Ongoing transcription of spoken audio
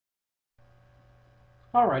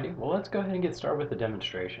Alrighty, well let's go ahead and get started with the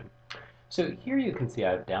demonstration. So here you can see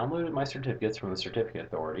I've downloaded my certificates from the Certificate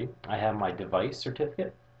Authority. I have my device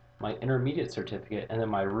certificate, my intermediate certificate, and then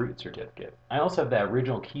my root certificate. I also have that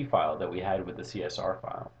original key file that we had with the CSR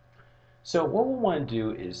file. So what we'll want to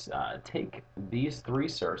do is take these three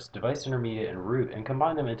certs, device, intermediate, and root, and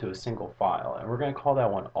combine them into a single file. And we're going to call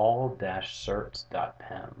that one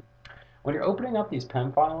all-certs.pem. When you're opening up these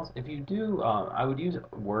PEM files, if you do, I would use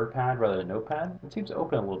WordPad rather than Notepad. It seems to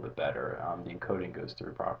open a little bit better. The encoding goes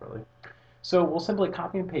through properly. So we'll simply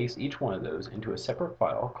copy and paste each one of those into a separate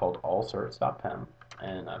file called allcerts.pem.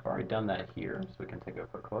 And I've already done that here, so we can take a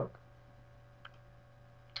quick look.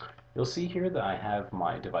 You'll see here that I have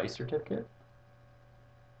my device certificate,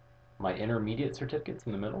 my intermediate certificates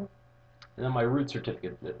in the middle, and then my root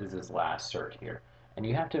certificate is this last cert here. And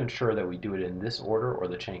you have to ensure that we do it in this order or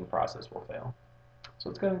the chaining process will fail. So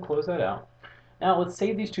let's go ahead and close that out. Now let's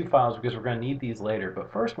save these two files because we're going to need these later, but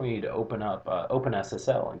first we need to open up Open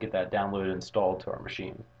SSL and get that downloaded and installed to our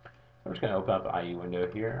machine. So I'm just going to open up the IE window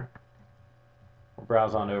here. We'll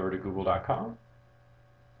browse on over to google.com.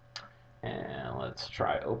 And let's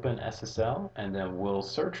try Open SSL, and then we'll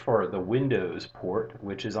search for the Windows port,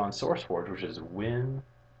 which is on SourceForge, which is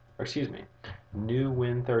new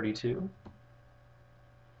Win32.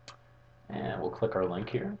 And we'll click our link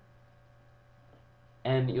here.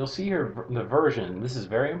 And you'll see here the version. This is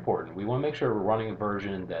very important. We want to make sure we're running a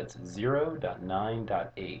version that's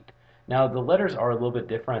 0.9.8. Now the letters are a little bit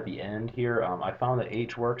different at the end here. I found that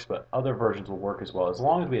H works, but other versions will work as well, as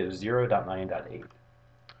long as we have 0.9.8.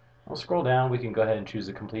 I'll scroll down. We can go ahead and choose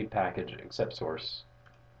the complete package, accept source,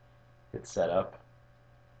 hit setup,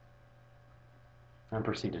 and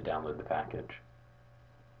proceed to download the package.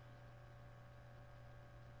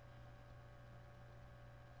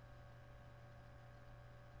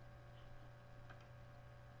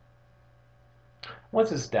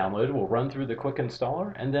 Once it's downloaded, we'll run through the quick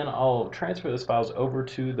installer, and then I'll transfer those files over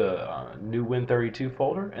to the new Win32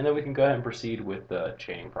 folder, and then we can go ahead and proceed with the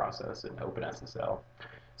chaining process in OpenSSL.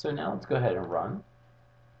 So now let's go ahead and run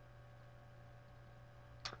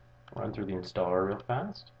through the installer real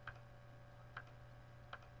fast.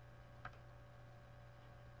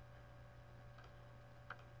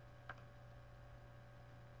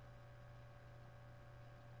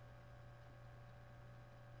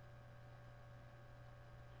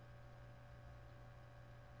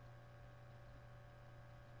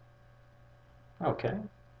 Okay,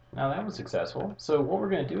 now that was successful. So what we're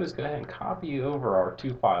going to do is go ahead and copy over our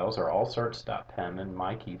two files, our allcerts.pem and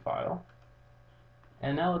my key file.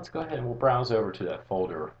 And now let's go ahead and we'll browse over to that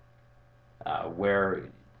folder where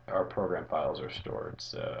our program files are stored.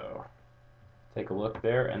 So take a look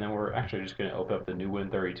there, and then we're actually just going to open up the new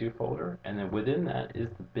Win32 folder, and then within that is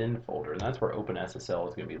the bin folder, and that's where OpenSSL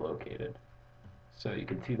is going to be located. So you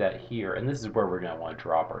can see that here, and this is where we're going to want to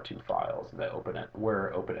drop our two files that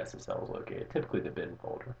where OpenSSL is located, typically the bin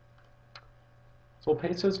folder. So we'll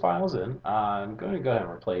paste those files in. I'm going to go ahead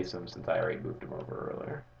and replace them since I already moved them over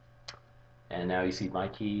earlier. And now you see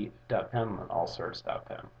mykey.pem and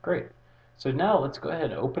allcerts.pem. Great. So now let's go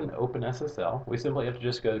ahead and open OpenSSL. We simply have to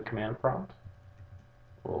just go to command prompt.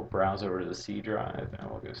 We'll browse over to the C drive,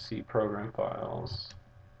 and we'll go C program files.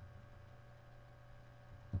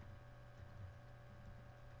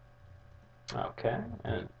 Okay,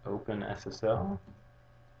 and open SSL.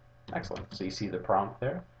 Excellent. So you see the prompt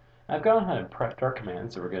there. I've gone ahead and prepped our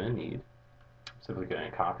commands that we're going to need. Simply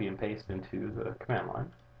going to copy and paste into the command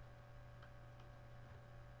line.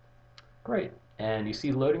 Great. And you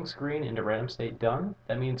see loading screen into random state done.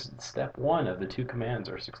 That means step one of the two commands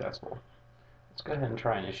are successful. Let's go ahead and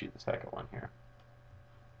try and issue the second one here.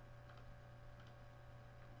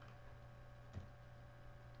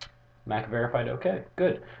 Mac verified OK.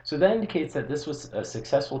 Good. So that indicates that this was a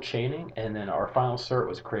successful chaining, and then our final cert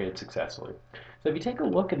was created successfully. So if you take a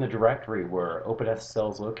look in the directory where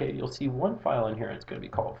OpenSSL is located, you'll see one file in here. It's going to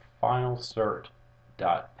be called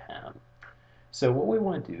finalcert.pem. So what we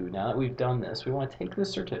want to do, now that we've done this, we want to take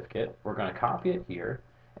this certificate, we're going to copy it here,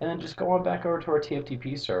 and then just go on back over to our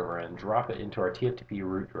TFTP server and drop it into our TFTP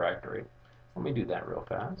root directory. Let me do that real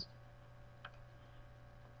fast.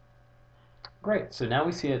 Great, so now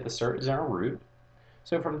we see that the cert is in our root.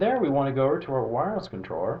 So from there we want to go over to our wireless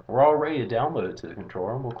controller. We're all ready to download it to the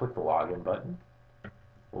controller, and we'll click the login button.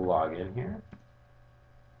 We'll log in here.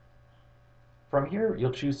 From here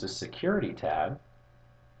you'll choose the security tab,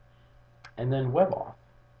 and then web auth,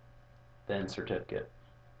 then certificate.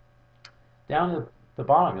 Down at the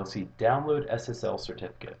bottom you'll see download SSL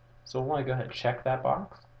certificate. So we'll want to go ahead and check that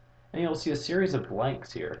box, and you'll see a series of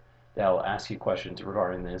blanks here that will ask you questions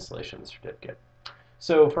regarding the installation of the certificate.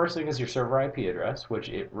 So first thing is your server IP address, which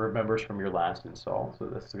it remembers from your last install. So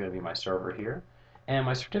this is going to be my server here. And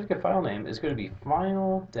my certificate file name is going to be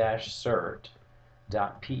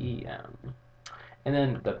final-cert.pem. And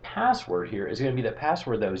then the password here is going to be the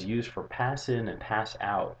password that was used for pass in and pass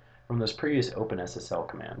out from those previous OpenSSL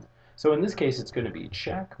commands. So in this case, it's going to be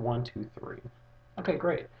check123. Okay,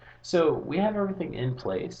 great. So we have everything in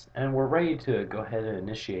place, and we're ready to go ahead and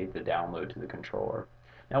initiate the download to the controller.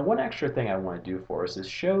 Now, one extra thing I want to do for us is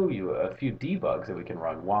show you a few debugs that we can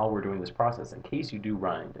run while we're doing this process in case you do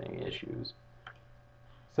run into any issues.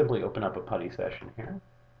 Simply open up a putty session here.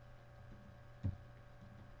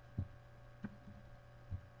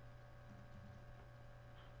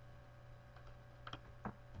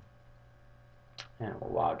 And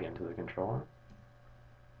we'll log into the controller.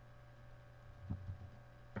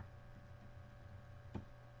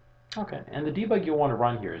 Okay, and the debug you'll want to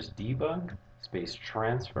run here is debug space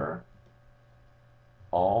transfer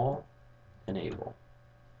all enable.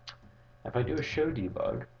 If I do a show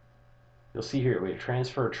debug, you'll see here we have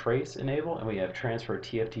transfer trace enable and we have transfer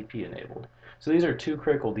TFTP enabled. So these are two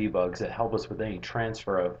critical debugs that help us with any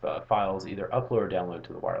transfer of files, either upload or download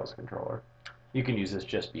to the wireless controller. You can use this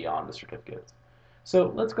just beyond the certificates.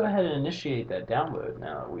 So let's go ahead and initiate that download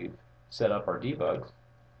now that we've set up our debugs.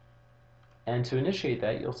 And to initiate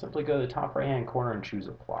that, you'll simply go to the top right-hand corner and choose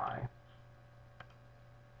Apply.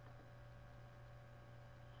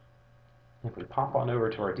 If we pop on over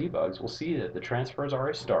to our debugs, we'll see that the transfer is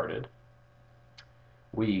already started.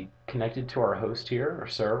 We connected to our host here, our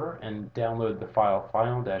server, and downloaded the file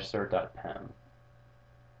final-cert.pem.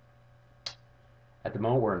 At the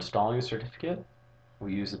moment, we're installing a certificate.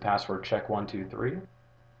 We use the password check123.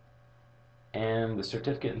 And the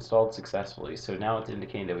certificate installed successfully, so now it's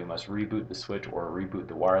indicating that we must reboot the switch or reboot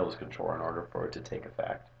the wireless controller in order for it to take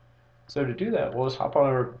effect. So to do that, we'll just hop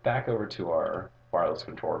on back over to our wireless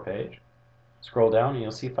controller page, scroll down, and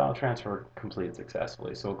you'll see file transfer completed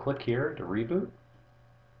successfully. So we'll click here to reboot,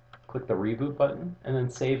 click the reboot button, and then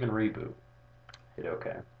save and reboot. Hit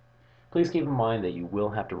OK. Please keep in mind that you will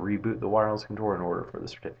have to reboot the wireless controller in order for the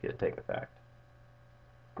certificate to take effect.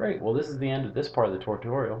 Great, well this is the end of this part of the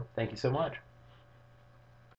tutorial. Thank you so much.